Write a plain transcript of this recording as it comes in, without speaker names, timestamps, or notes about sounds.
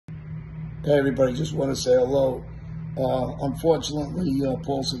Hey everybody, just want to say hello. Unfortunately,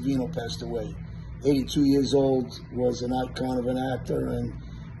 Paul Sorvino passed away. 82 years old, was an icon of an actor, and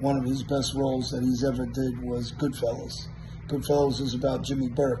one of his best roles that he's ever did was Goodfellas. Goodfellas was about Jimmy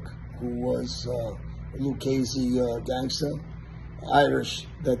Burke, who was a Lucchese gangster, Irish,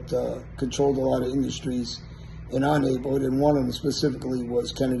 that controlled a lot of industries in our neighborhood, and one of them specifically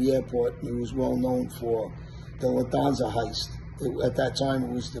was Kennedy Airport. He was well known for the Lufthansa heist. At that time, it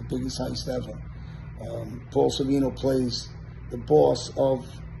was the biggest heist ever. Paul Sorvino plays the boss of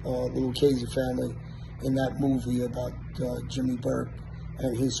the Lucchese family in that movie about Jimmy Burke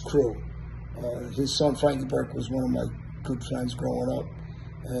and his crew. His son, Frankie Burke, was one of my good friends growing up,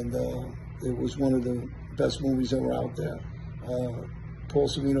 and it was one of the best movies ever out there. Paul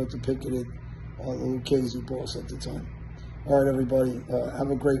Sorvino depicted the Lucchese boss at the time. All right, everybody,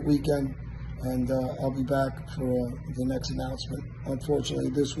 have a great weekend. And I'll be back for the next announcement. Unfortunately,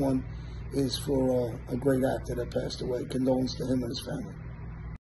 this one is for a great actor that passed away. Condolences to him and his family.